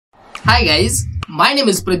Hi guys, my name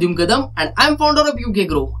is Pradyum Kadam and I'm founder of UK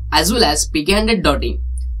Grow as well as PK100.in,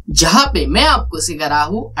 जहां पे मैं आपको सिखा रहा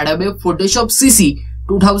हूँ Adobe Photoshop CC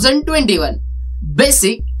 2021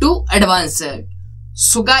 basic to advanced.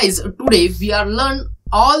 So guys, today we are learn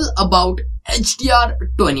all about HDR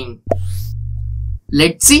toning.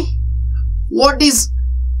 Let's see what is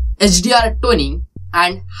HDR toning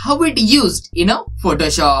and how it used in a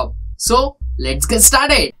Photoshop. So let's get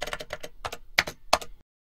started.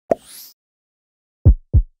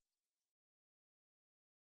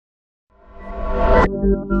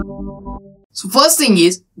 So first thing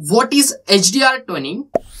is, what is HDR toning?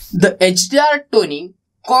 The HDR toning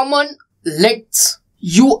common lets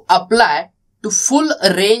you apply to full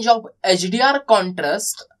range of HDR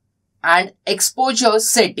contrast and exposure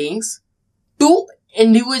settings to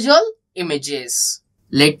individual images.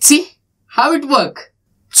 Let's see how it works.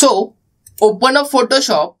 So open a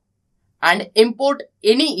Photoshop and import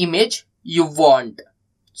any image you want.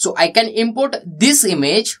 So I can import this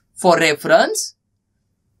image for reference.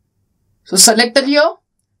 So select it here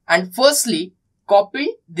and firstly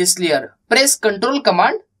copy this layer. Press Ctrl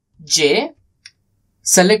Command J,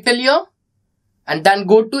 select it here and then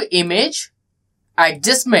go to Image,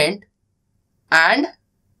 Adjustment and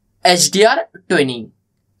HDR Toning.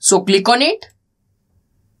 So click on it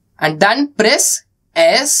and then press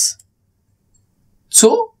S.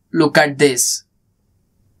 So look at this.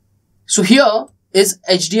 So here is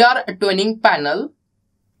HDR Toning panel.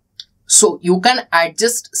 So you can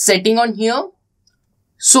adjust setting on here.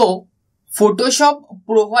 So Photoshop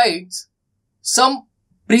provides some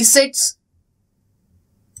presets.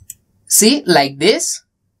 See, like this.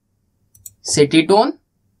 Set it on.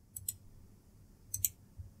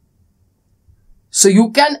 So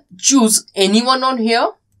you can choose anyone on here.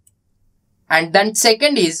 And then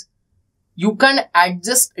second is, you can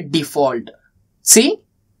adjust default. See,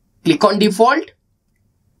 click on default.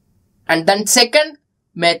 And then second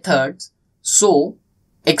methods, so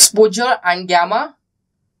exposure and gamma,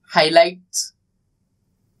 highlights,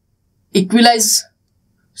 equalize.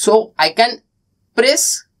 So I can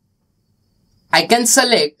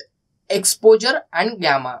select exposure and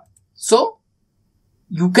gamma. So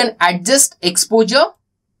you can adjust exposure,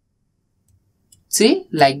 see,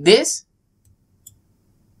 like this.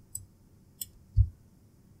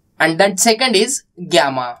 And then second is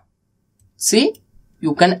gamma. See,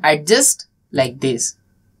 you can adjust like this.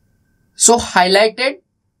 So highlighted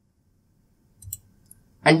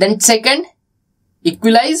and then second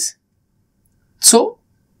equalize, so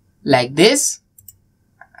like this,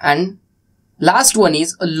 and last one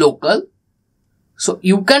is a local. So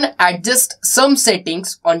you can adjust some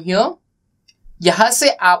settings on here. यहाँ से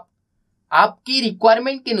आप आपकी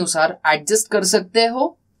requirement के अनुसार adjust कर सकते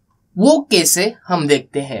हो. वो कैसे हम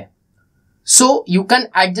देखते हैं. So you can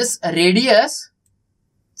adjust radius,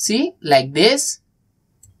 see, like this.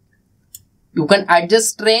 You can adjust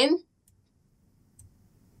strain,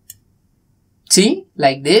 see,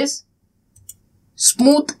 like this.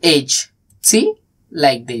 Smooth edge, see,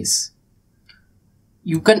 like this.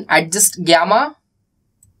 You can adjust gamma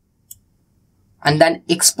and then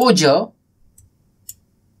exposure,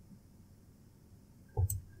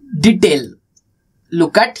 detail.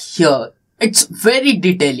 Look at here, it's very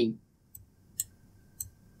detailing.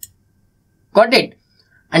 Got it?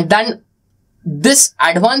 And then this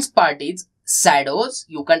advanced part is shadows.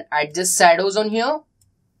 You can adjust shadows on here.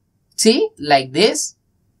 See, like this.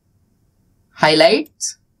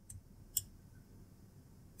 Highlights,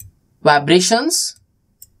 vibrations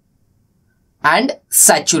and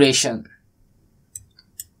saturation.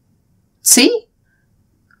 See,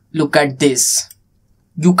 look at this.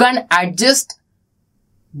 You can adjust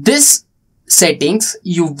this settings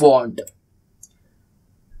you want.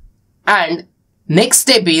 And next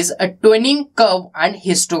step is a toning curve and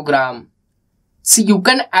histogram. See, you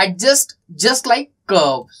can adjust just like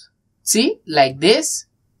curves. See, like this.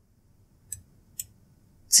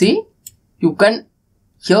 See, you can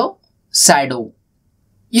here shadow.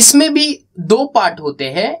 इसमें भी दो part होते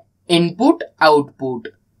हैं, input, output.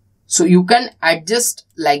 So you can adjust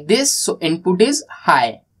like this. So input is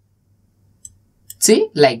high. See,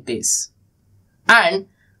 like this. And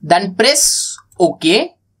then press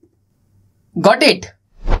OK. Got it?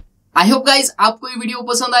 I hope guys आपको ये video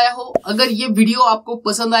पसंद आया हो. अगर ये वीडियो आपको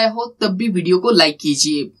पसंद आया हो तब भी वीडियो को लाइक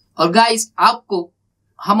कीजिए. और गाइस आपको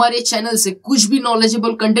हमारे चैनल से कुछ भी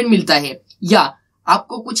नॉलेजेबल कंटेंट मिलता है या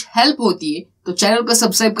आपको कुछ हेल्प होती है तो चैनल को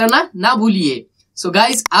सब्सक्राइब करना ना भूलिए. सो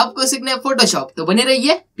गाइस आपको सीखना है फोटोशॉप तो बने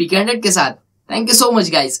रहिए PK100 के साथ. Thank you so much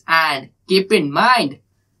guys and keep in mind,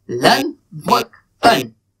 learn, work,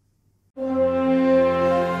 earn.